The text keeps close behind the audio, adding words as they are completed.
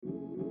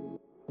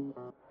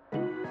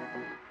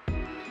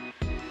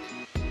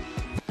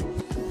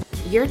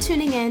You're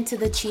tuning in to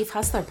the Chief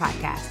Hustler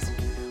Podcast,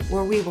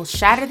 where we will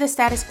shatter the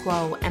status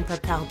quo and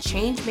propel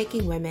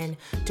change-making women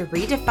to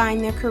redefine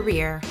their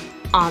career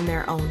on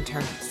their own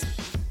terms.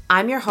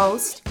 I'm your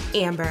host,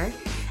 Amber,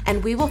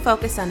 and we will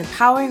focus on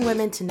empowering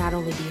women to not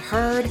only be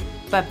heard,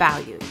 but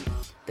valued.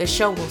 The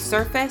show will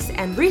surface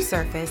and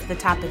resurface the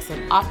topics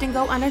that often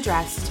go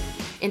unaddressed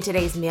in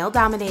today's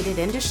male-dominated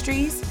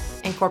industries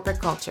and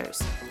corporate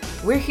cultures.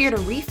 We're here to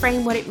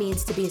reframe what it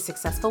means to be a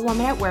successful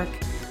woman at work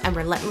and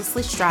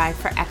relentlessly strive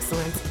for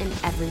excellence in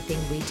everything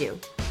we do.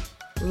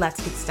 Let's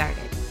get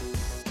started.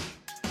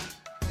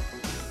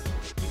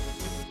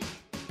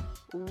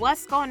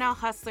 What's going on,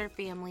 Hustler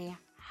family?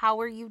 How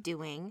are you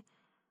doing?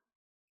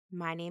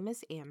 My name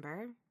is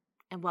Amber,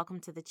 and welcome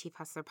to the Chief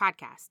Hustler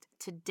Podcast.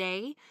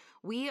 Today,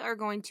 we are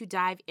going to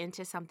dive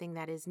into something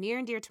that is near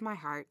and dear to my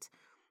heart,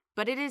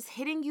 but it is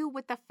hitting you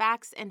with the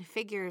facts and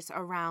figures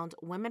around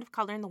women of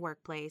color in the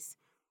workplace,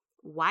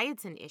 why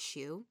it's an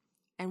issue,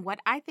 and what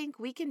I think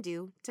we can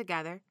do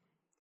together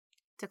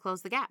to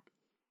close the gap.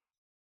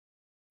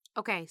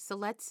 Okay, so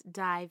let's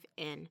dive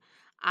in.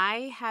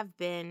 I have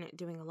been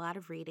doing a lot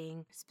of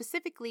reading,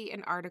 specifically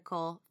an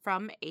article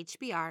from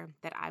HBR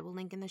that I will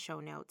link in the show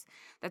notes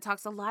that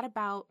talks a lot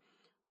about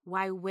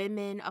why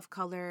women of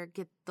color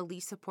get the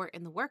least support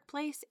in the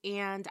workplace.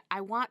 And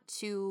I want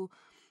to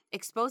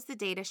expose the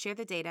data, share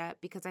the data,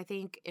 because I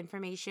think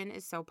information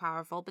is so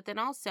powerful, but then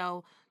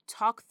also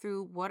talk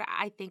through what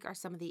I think are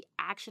some of the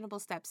actionable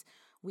steps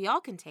we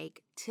all can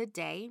take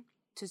today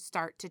to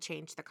start to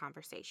change the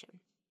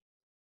conversation.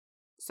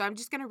 So I'm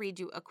just going to read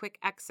you a quick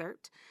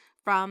excerpt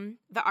from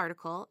the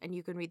article, and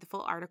you can read the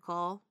full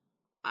article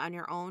on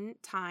your own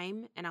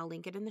time, and I'll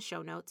link it in the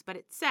show notes. But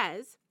it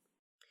says,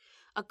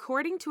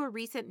 according to a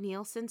recent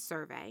Nielsen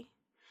survey,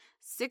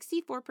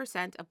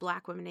 64% of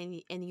Black women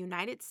in the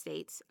United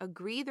States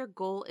agree their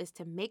goal is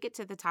to make it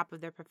to the top of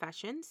their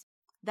professions.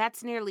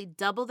 That's nearly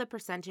double the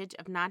percentage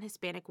of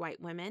non-Hispanic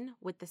white women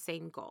with the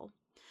same goal.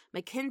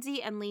 McKinsey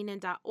and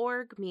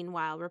Leanin.org,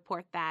 meanwhile,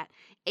 report that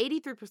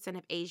 83%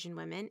 of Asian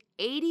women,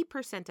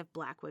 80% of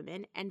Black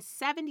women, and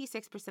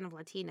 76% of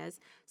Latinas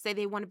say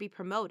they want to be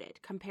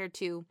promoted, compared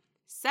to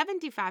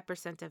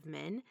 75% of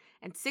men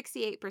and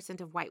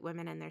 68% of white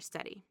women in their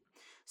study.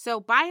 So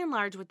by and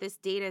large, what this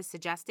data is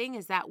suggesting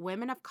is that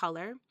women of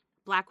color,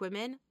 Black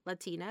women,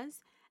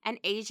 Latinas, and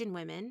Asian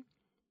women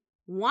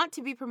want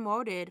to be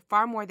promoted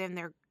far more than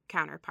their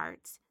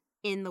counterparts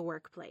in the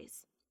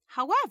workplace.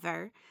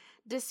 However,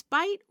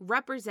 despite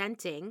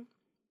representing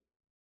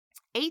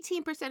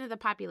 18% of the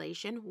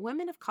population,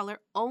 women of color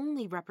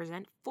only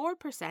represent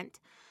 4%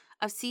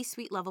 of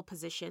C-suite level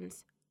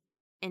positions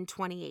in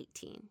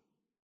 2018.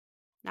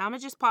 Now, I'm going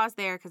to just pause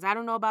there because I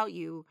don't know about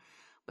you,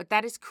 but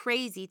that is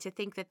crazy to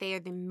think that they are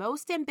the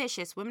most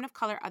ambitious. Women of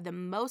color are the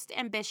most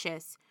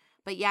ambitious,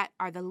 but yet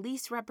are the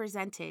least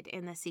represented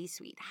in the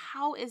C-suite.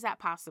 How is that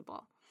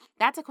possible?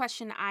 That's a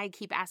question I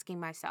keep asking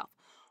myself.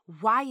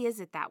 Why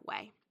is it that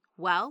way?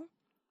 Well,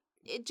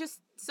 it just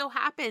so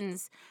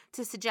happens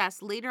to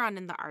suggest later on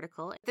in the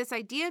article this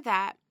idea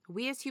that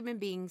we as human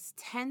beings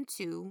tend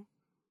to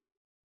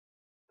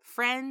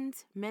friend,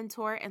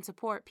 mentor, and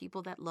support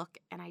people that look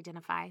and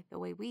identify the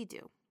way we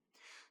do.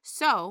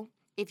 So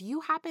if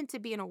you happen to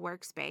be in a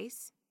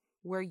workspace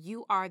where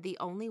you are the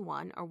only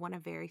one or one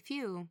of very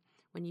few,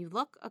 when you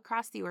look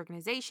across the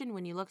organization,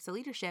 when you look to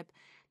leadership,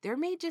 there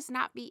may just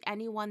not be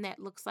anyone that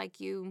looks like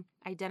you,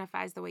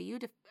 identifies the way you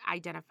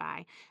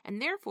identify,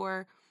 and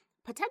therefore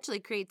potentially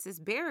creates this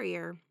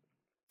barrier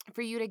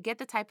for you to get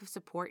the type of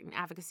support and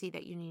advocacy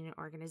that you need in an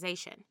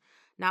organization.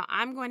 Now,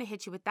 I'm going to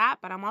hit you with that,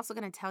 but I'm also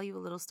going to tell you a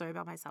little story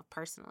about myself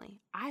personally.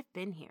 I've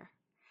been here.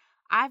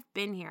 I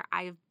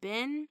have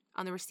been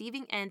on the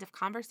receiving end of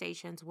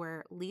conversations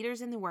where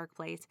leaders in the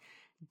workplace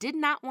did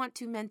not want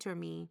to mentor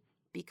me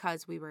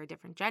because we were a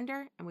different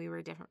gender and we were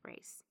a different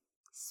race.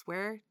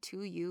 Swear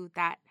to you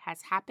that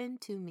has happened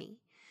to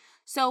me.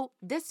 So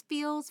this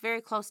feels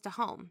very close to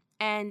home.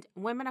 And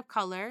women of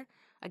color,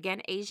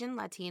 again, Asian,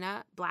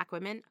 Latina, Black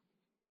women,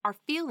 are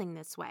feeling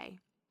this way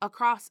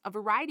across a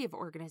variety of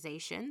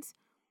organizations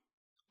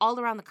all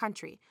around the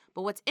country.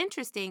 But what's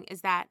interesting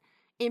is that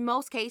in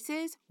most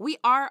cases, we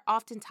are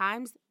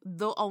oftentimes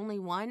the only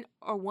one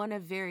or one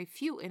of very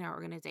few in our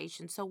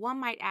organization. So one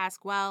might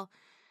ask, well,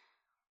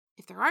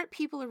 if there aren't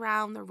people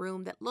around the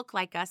room that look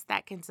like us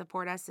that can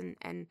support us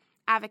and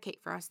advocate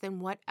for us, then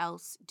what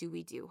else do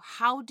we do?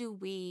 How do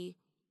we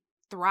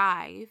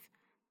thrive,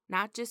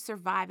 not just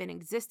survive and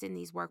exist in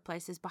these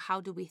workplaces, but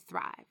how do we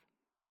thrive?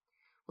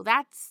 Well,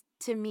 that's,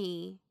 to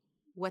me,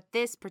 what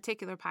this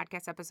particular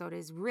podcast episode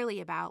is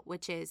really about,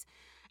 which is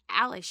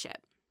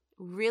allyship.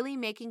 Really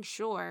making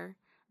sure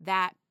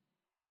that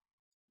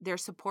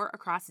there's support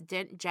across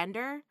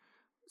gender,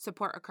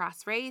 support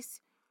across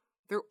race,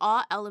 through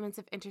all elements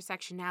of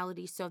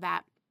intersectionality so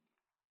that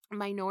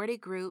minority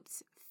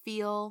groups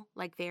feel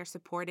like they are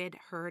supported,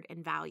 heard,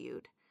 and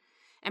valued.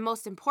 And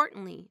most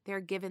importantly, they're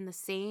given the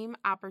same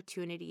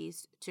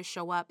opportunities to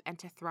show up and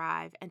to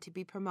thrive and to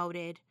be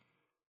promoted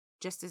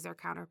just as their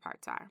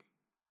counterparts are.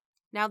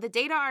 Now, the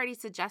data already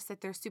suggests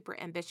that they're super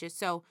ambitious,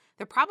 so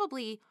they're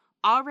probably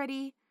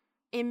already,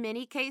 in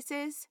many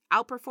cases,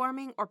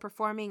 outperforming or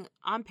performing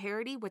on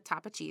parity with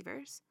top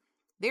achievers.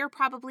 They're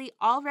probably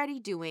already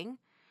doing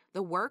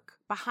the work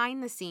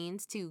behind the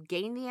scenes to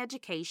gain the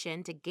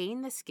education, to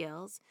gain the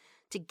skills,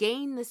 to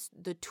gain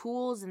the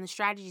tools and the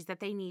strategies that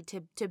they need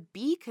to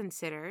be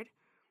considered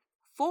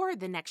for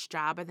the next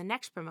job or the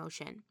next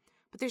promotion.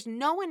 But there's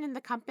no one in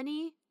the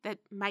company that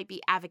might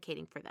be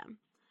advocating for them.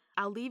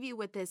 I'll leave you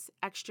with this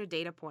extra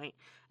data point,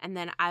 and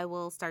then I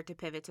will start to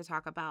pivot to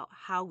talk about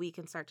how we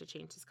can start to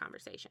change this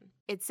conversation.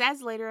 It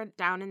says later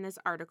down in this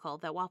article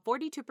that while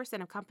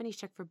 42% of companies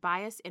check for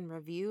bias in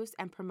reviews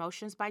and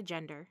promotions by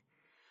gender,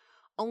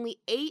 only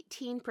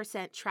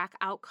 18% track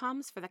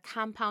outcomes for the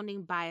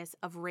compounding bias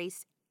of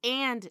race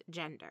and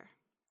gender.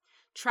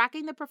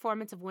 Tracking the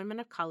performance of women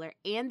of color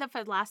and the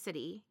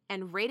velocity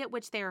and rate at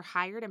which they are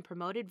hired and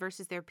promoted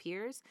versus their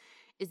peers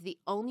is the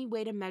only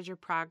way to measure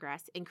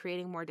progress in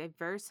creating a more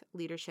diverse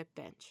leadership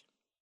bench.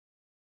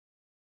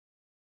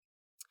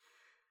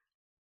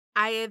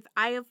 I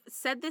have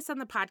said this on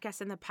the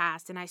podcast in the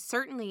past, and I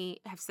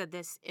certainly have said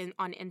this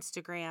on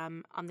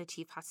Instagram on the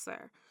Chief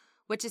Hustler,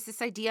 which is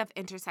this idea of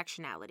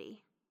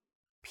intersectionality.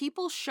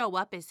 People show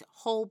up as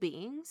whole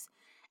beings,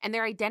 and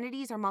their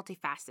identities are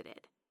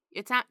multifaceted.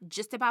 It's not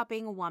just about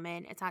being a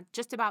woman. It's not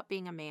just about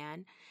being a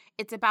man.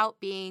 It's about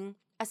being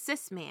a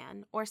cis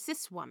man or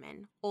cis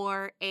woman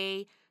or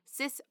a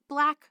cis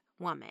black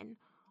woman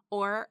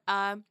or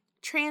a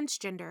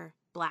transgender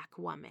black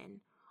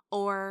woman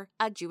or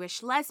a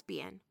Jewish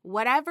lesbian.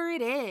 Whatever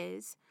it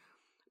is,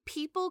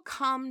 people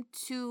come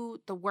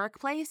to the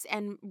workplace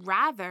and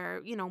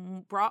rather,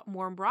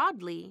 more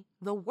broadly,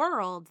 the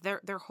world,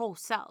 their whole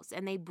selves,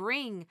 and they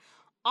bring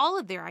all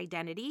of their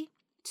identity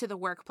to the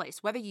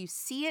workplace, whether you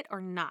see it or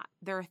not.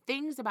 There are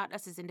things about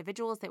us as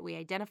individuals that we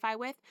identify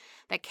with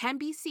that can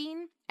be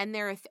seen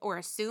or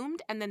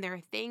assumed, and then there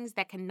are things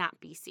that cannot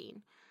be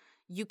seen.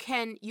 You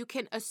can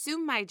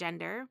assume my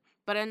gender,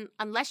 but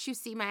unless you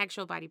see my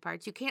actual body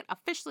parts, you can't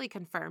officially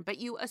confirm, but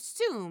you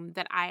assume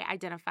that I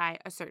identify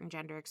a certain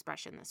gender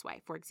expression this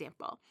way, for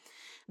example.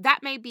 That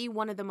may be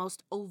one of the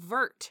most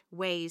overt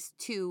ways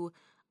to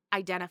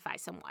identify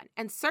someone.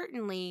 And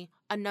certainly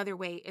another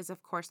way is,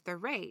 of course, their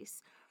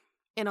race.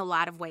 In a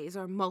lot of ways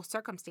or most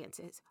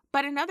circumstances.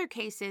 But in other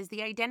cases,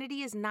 the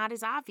identity is not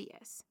as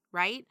obvious,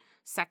 right?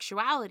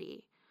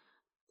 Sexuality,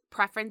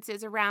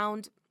 preferences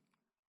around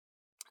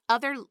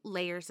other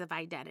layers of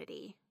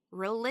identity,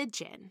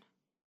 religion,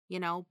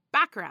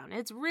 background.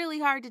 It's really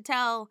hard to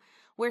tell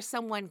where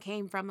someone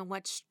came from and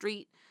what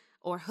street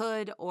or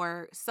hood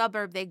or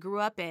suburb they grew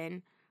up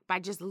in by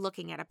just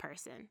looking at a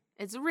person.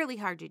 It's really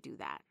hard to do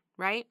that,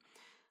 right?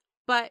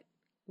 But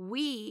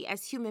we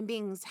as human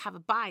beings have a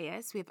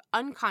bias. We have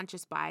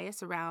unconscious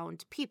bias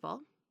around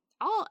people,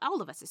 all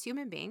of us as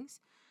human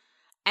beings,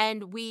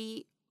 and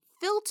we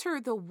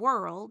filter the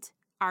world,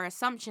 our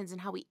assumptions,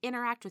 and how we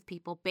interact with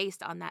people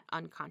based on that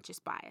unconscious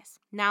bias.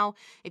 Now,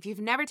 if you've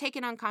never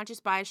taken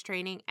unconscious bias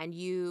training and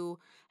you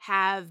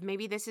have,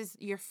 maybe this is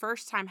your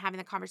first time having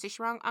the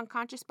conversation around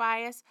unconscious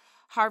bias,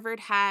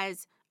 Harvard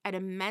has an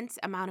immense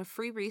amount of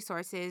free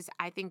resources.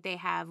 I think they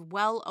have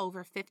well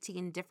over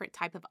 15 different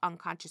type of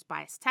unconscious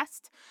bias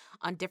tests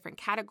on different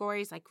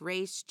categories like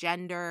race,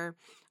 gender,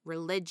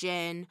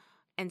 religion,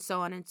 and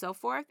so on and so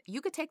forth. You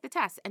could take the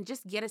test and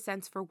just get a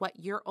sense for what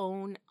your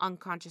own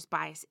unconscious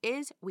bias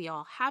is. We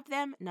all have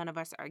them. None of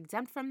us are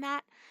exempt from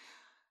that.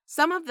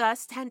 Some of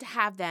us tend to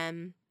have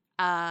them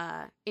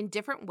in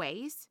different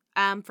ways.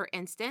 For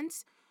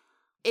instance,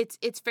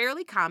 it's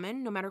fairly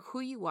common, no matter who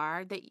you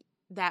are,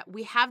 that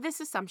we have this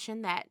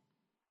assumption that,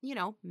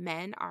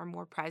 men are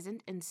more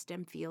present in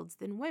STEM fields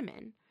than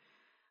women,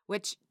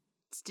 which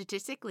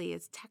statistically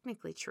is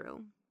technically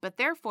true. But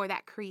therefore,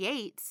 that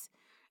creates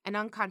an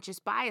unconscious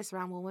bias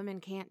around, well, women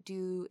can't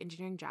do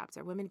engineering jobs,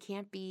 or women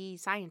can't be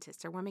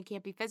scientists, or women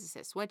can't be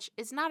physicists, which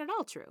is not at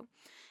all true.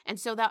 And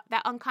so that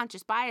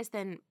unconscious bias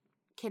then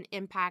can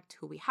impact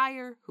who we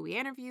hire, who we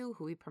interview,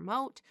 who we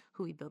promote,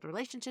 who we build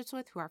relationships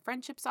with, who our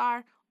friendships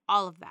are,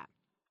 all of that.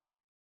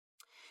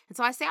 And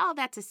so I say all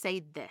that to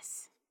say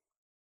this.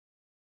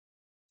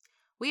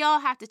 We all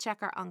have to check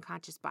our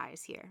unconscious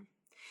bias here.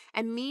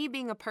 And me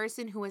being a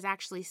person who has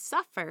actually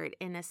suffered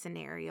in a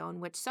scenario in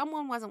which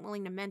someone wasn't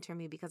willing to mentor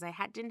me because I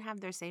didn't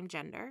have their same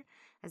gender,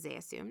 as they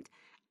assumed,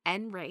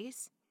 and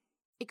race,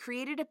 it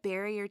created a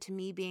barrier to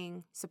me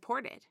being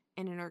supported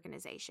in an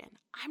organization.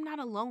 I'm not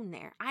alone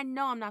there. I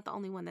know I'm not the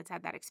only one that's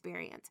had that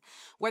experience.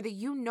 Whether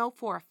you know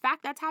for a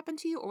fact that's happened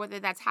to you or whether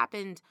that's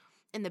happened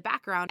in the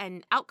background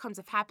and outcomes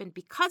have happened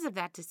because of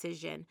that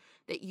decision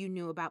that you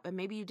knew about, but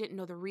maybe you didn't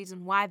know the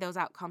reason why those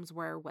outcomes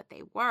were what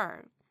they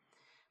were.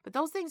 But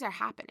those things are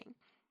happening.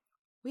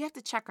 We have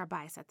to check our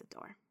bias at the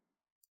door,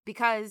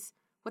 because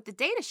what the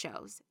data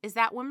shows is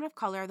that women of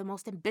color are the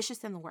most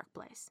ambitious in the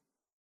workplace.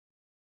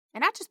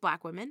 And not just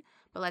Black women,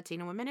 but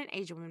Latino women and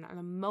Asian women are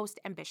the most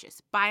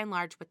ambitious, by and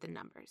large, with the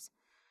numbers,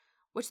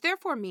 which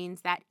therefore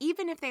means that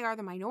even if they are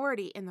the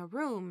minority in the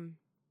room,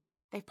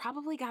 they've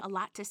probably got a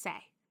lot to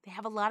say. They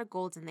have a lot of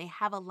goals and they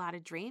have a lot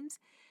of dreams,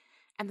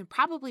 and they're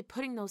probably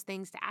putting those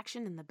things to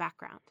action in the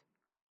background.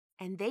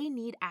 And they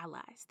need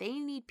allies. They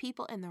need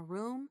people in the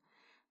room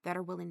that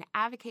are willing to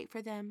advocate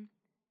for them,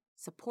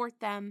 support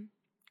them,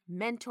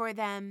 mentor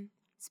them,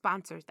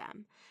 sponsor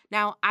them.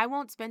 Now, I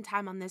won't spend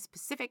time on this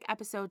specific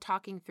episode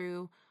talking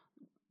through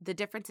the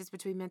differences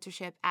between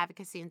mentorship,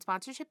 advocacy, and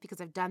sponsorship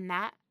because I've done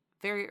that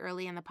very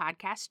early in the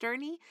podcast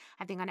journey,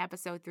 I think on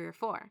episode 3 or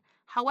 4.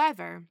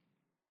 However,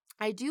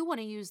 I do want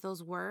to use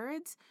those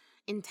words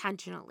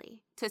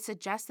intentionally to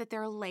suggest that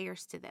there are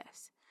layers to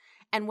this.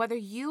 And whether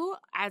you,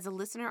 as a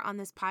listener on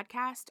this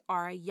podcast,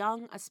 are a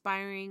young,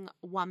 aspiring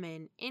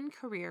woman in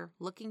career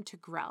looking to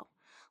grow,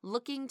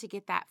 looking to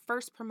get that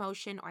first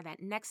promotion or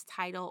that next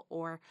title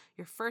or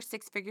your first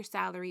 6-figure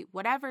salary,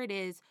 whatever it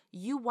is,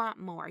 you want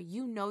more.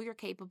 You know you're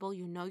capable,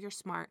 you know you're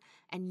smart,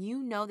 and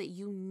you know that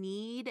you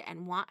need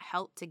and want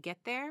help to get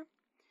there.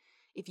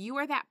 If you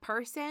are that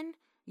person,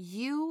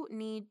 you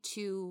need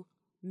to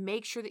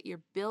make sure that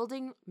you're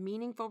building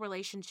meaningful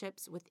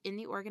relationships within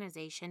the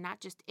organization,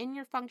 not just in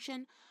your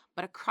function,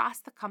 but across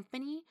the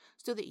company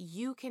so that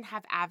you can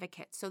have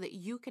advocates, so that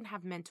you can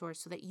have mentors,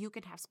 so that you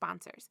can have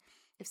sponsors.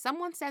 If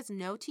someone says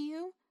no to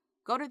you,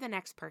 go to the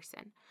next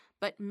person.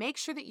 But make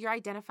sure that you're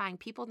identifying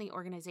people in the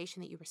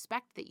organization that you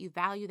respect, that you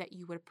value, that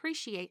you would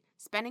appreciate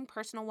spending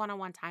personal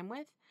one-on-one time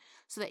with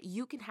so that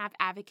you can have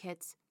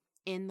advocates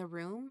in the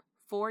room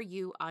for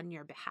you on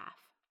your behalf.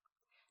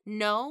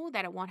 Know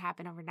that it won't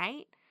happen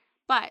overnight,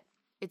 but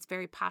it's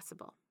very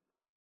possible.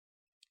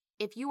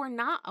 If you are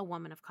not a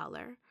woman of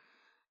color,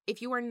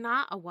 if you are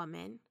not a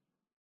woman,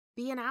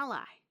 be an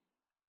ally.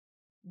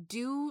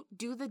 Do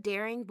the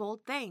daring,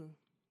 bold thing.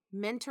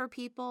 Mentor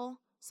people,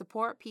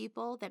 support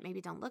people that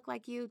maybe don't look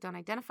like you, don't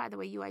identify the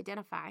way you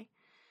identify,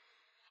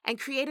 and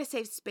create a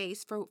safe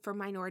space for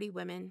minority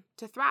women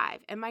to thrive.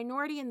 And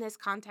minority in this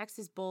context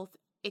is both,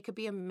 it could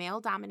be a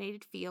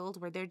male-dominated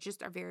field where there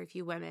just are very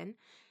few women,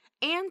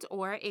 and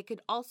or it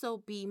could also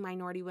be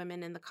minority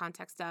women in the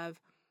context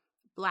of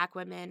Black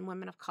women,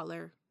 women of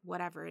color,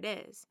 whatever it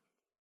is.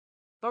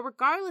 But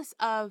regardless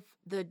of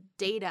the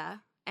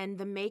data and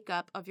the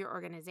makeup of your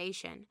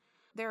organization,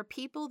 there are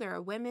people, there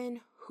are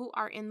women who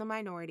are in the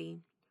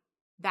minority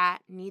that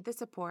need the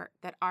support,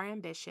 that are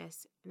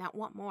ambitious, and that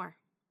want more.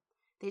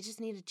 They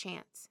just need a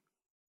chance.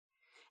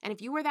 And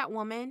if you are that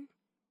woman,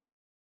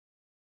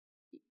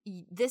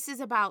 this is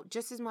about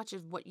just as much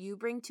as what you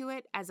bring to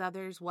it as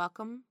others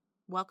welcome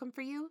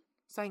for you.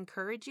 So I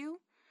encourage you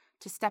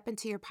to step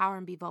into your power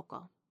and be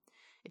vocal.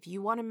 If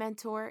you want to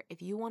mentor,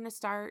 if you want to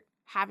start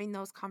having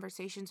those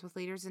conversations with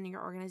leaders in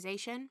your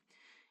organization,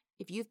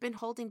 if you've been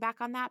holding back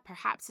on that,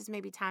 perhaps it's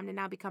maybe time to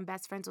now become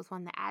best friends with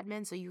one of the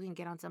admins so you can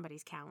get on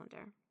somebody's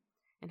calendar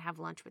and have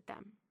lunch with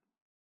them.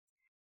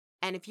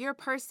 And if you're a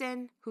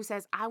person who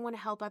says, I want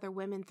to help other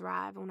women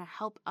thrive, I want to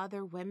help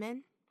other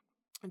women,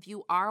 if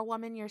you are a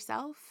woman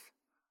yourself,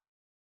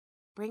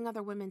 bring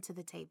other women to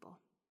the table.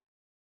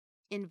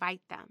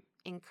 Invite them,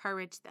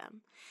 encourage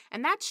them.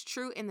 And that's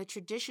true in the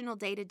traditional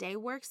day-to-day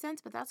work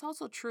sense, but that's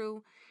also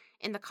true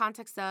in the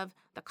context of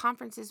the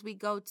conferences we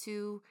go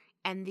to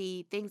and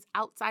the things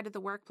outside of the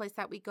workplace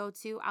that we go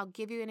to. I'll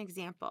give you an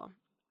example.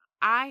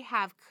 I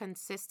have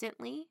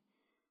consistently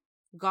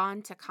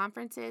gone to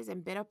conferences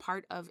and been a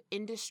part of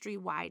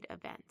industry-wide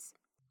events.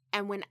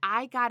 And when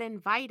I got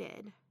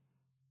invited,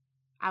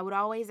 I would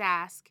always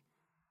ask,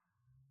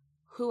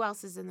 who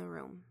else is in the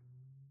room?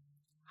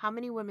 How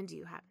many women do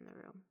you have in the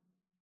room?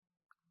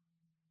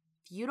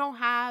 If you don't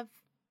have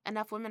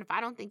enough women, if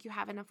I don't think you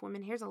have enough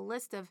women, here's a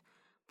list of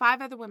 5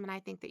 other women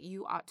I think that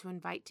you ought to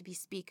invite to be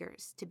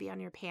speakers, to be on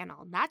your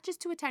panel, not just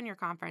to attend your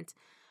conference,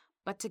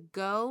 but to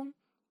go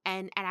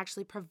and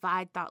actually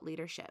provide thought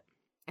leadership.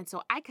 And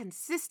so I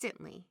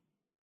consistently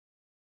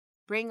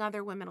bring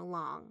other women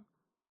along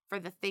for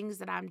the things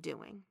that I'm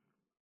doing.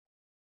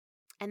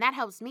 And that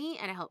helps me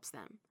and it helps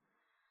them.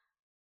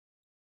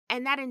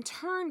 And that in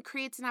turn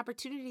creates an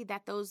opportunity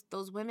that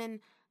those women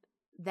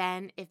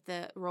then, if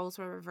the roles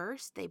were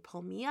reversed, they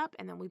pull me up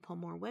and then we pull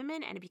more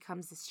women and it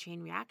becomes this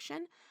chain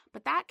reaction.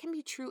 But that can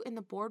be true in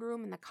the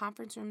boardroom, in the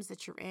conference rooms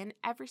that you're in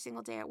every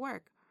single day at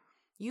work.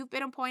 You've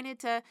been appointed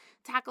to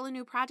tackle a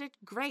new project.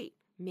 Great.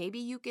 Maybe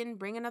you can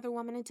bring another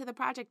woman into the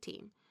project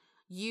team.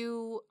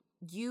 You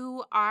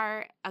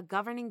are a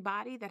governing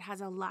body that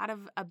has a lot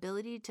of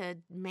ability to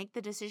make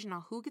the decision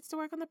on who gets to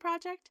work on the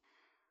project.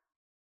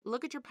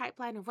 Look at your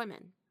pipeline of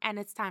women, and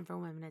it's time for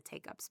women to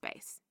take up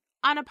space.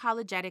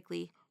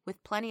 Unapologetically,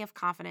 with plenty of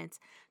confidence,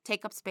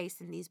 take up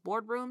space in these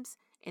boardrooms,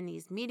 in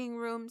these meeting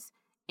rooms,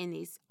 in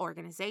these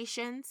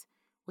organizations,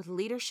 with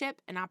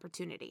leadership and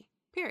opportunity,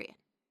 period.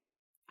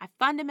 I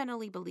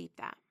fundamentally believe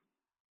that.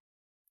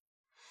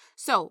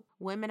 So,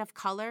 women of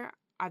color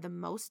are the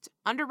most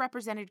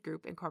underrepresented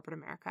group in corporate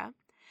America.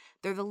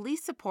 They're the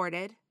least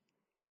supported,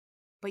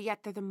 but yet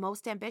they're the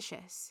most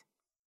ambitious.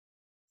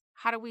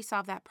 How do we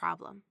solve that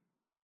problem?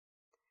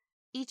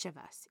 Each of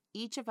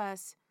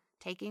us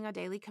taking a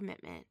daily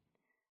commitment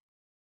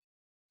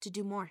to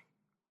do more,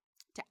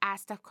 to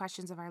ask tough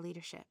questions of our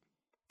leadership,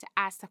 to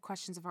ask tough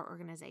questions of our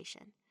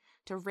organization,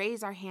 to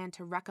raise our hand,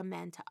 to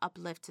recommend, to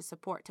uplift, to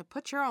support, to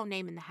put your own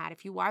name in the hat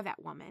if you are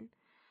that woman,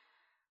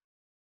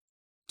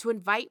 to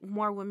invite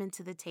more women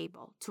to the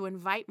table, to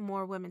invite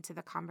more women to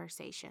the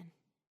conversation.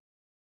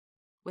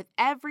 With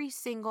every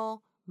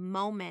single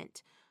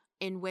moment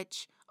in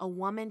which a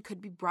woman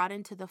could be brought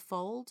into the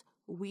fold,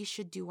 we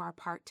should do our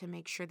part to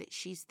make sure that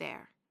she's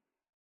there.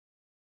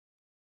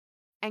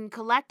 And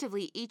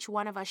collectively, each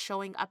one of us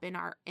showing up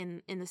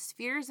in the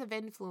spheres of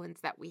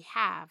influence that we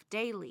have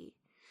daily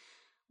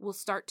will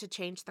start to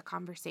change the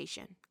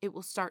conversation. It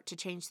will start to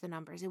change the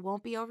numbers. It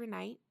won't be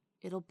overnight.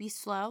 It'll be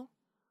slow,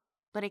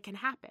 but it can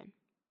happen.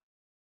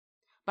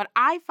 But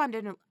I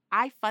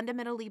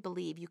fundamentally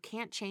believe you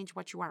can't change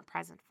what you aren't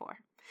present for,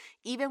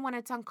 even when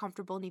it's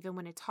uncomfortable and even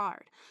when it's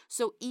hard.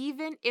 So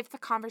even if the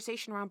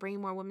conversation around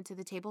bringing more women to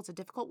the table is a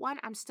difficult one,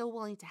 I'm still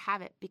willing to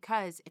have it,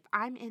 because if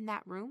I'm in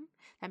that room,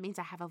 that means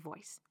I have a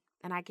voice,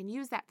 and I can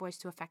use that voice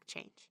to affect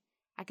change.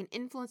 I can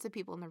influence the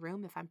people in the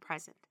room if I'm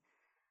present.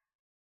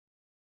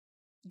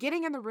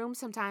 Getting in the room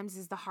sometimes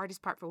is the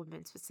hardest part for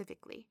women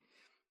specifically.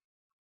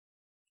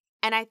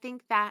 And I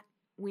think that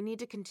we need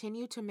to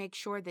continue to make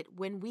sure that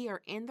when we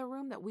are in the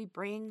room, that we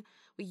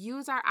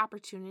use our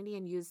opportunity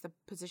and use the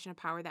position of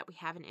power that we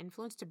have in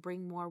influence to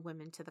bring more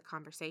women to the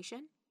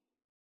conversation.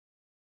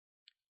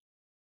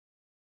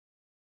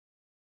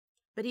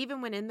 But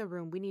even when in the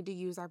room, we need to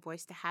use our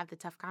voice to have the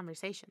tough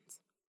conversations.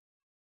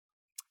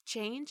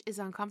 Change is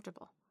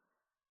uncomfortable.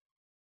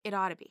 It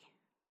ought to be.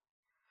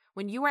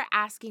 When you are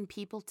asking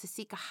people to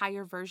seek a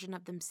higher version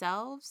of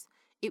themselves,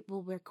 it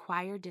will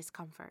require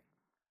discomfort.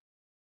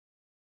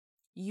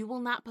 You will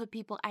not put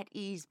people at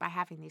ease by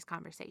having these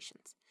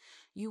conversations.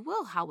 You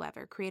will,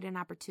 however, create an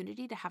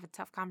opportunity to have a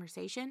tough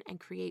conversation and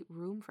create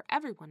room for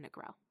everyone to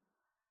grow.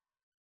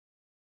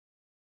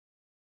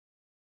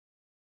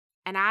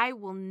 And I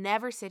will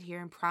never sit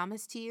here and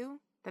promise to you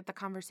that the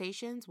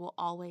conversations will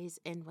always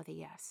end with a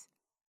yes.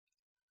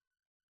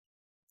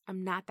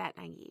 I'm not that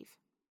naive.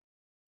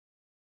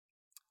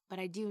 But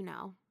I do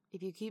know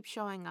if you keep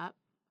showing up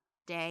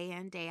day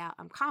in, day out,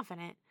 I'm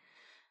confident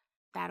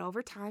that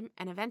over time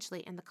and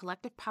eventually in the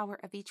collective power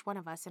of each one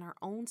of us in our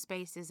own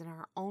spaces and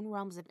our own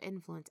realms of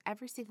influence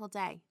every single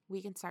day,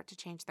 we can start to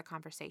change the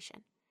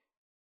conversation.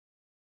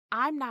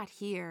 I'm not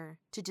here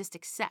to just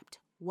accept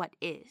what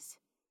is.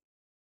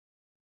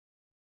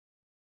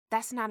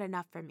 That's not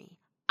enough for me.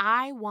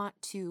 I want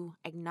to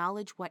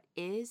acknowledge what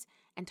is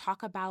and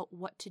talk about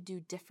what to do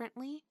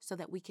differently so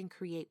that we can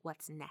create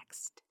what's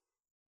next.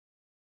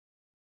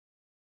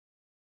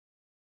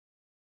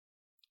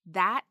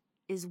 That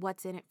is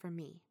what's in it for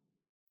me.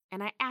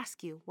 And I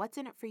ask you, what's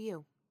in it for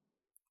you?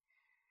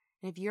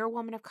 And if you're a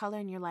woman of color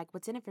and you're like,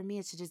 what's in it for me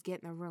is to just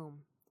get in the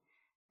room,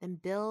 then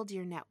build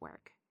your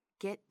network.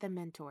 Get the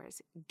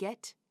mentors.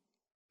 Get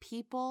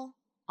people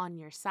on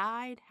your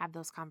side. Have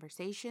those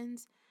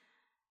conversations.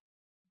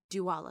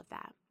 Do all of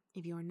that.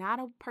 If you're not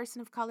a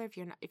person of color, if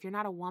you're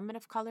not a woman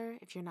of color,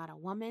 if you're not a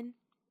woman,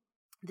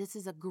 this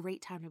is a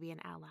great time to be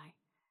an ally.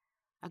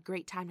 A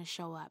great time to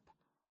show up,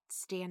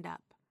 stand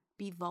up,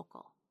 be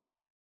vocal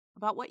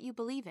about what you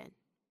believe in.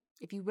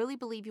 If you really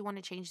believe you want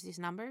to change these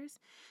numbers,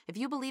 if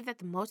you believe that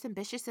the most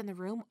ambitious in the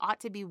room ought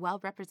to be well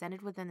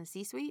represented within the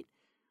C-suite,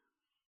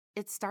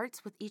 it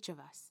starts with each of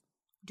us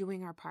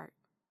doing our part.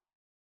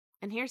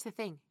 And here's the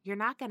thing, you're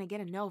not going to get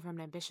a no from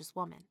an ambitious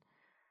woman.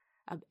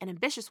 An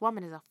ambitious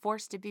woman is a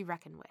force to be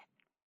reckoned with.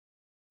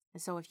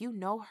 And so if you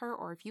know her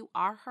or if you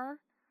are her,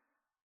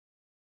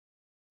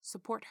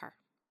 support her.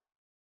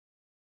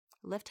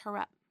 Lift her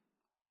up.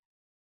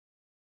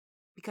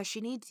 Because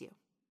she needs you.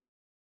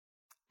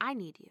 I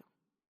need you.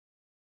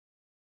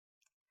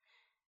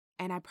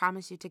 And I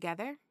promise you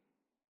together,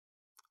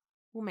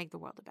 we'll make the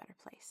world a better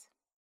place.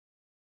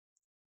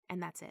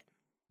 And that's it.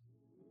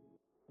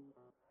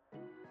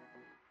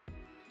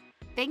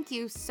 Thank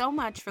you so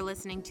much for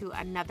listening to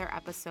another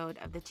episode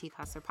of the Chief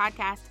Hustler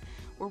Podcast,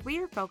 where we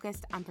are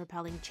focused on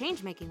propelling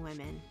change-making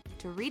women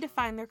to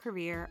redefine their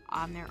career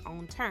on their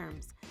own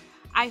terms.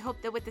 I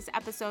hope that with this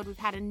episode, we've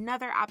had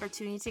another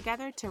opportunity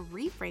together to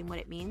reframe what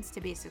it means to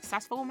be a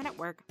successful woman at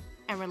work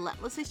and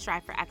relentlessly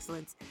strive for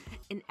excellence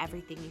in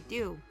everything you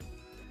do.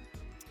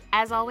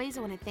 As always,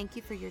 I want to thank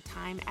you for your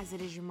time, as it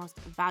is your most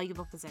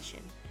valuable possession.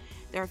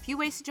 There are a few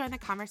ways to join the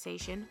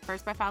conversation.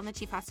 First, by following the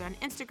Chief Hustler on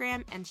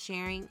Instagram and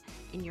sharing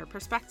in your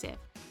perspective.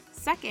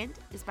 Second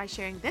is by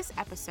sharing this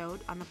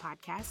episode on the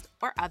podcast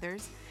or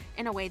others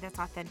in a way that's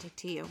authentic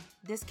to you.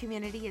 This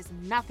community is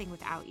nothing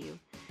without you,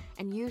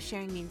 and you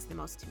sharing means the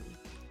most to me.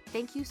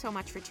 Thank you so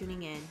much for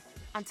tuning in.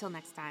 Until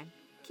next time,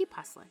 keep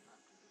hustling.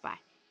 Bye.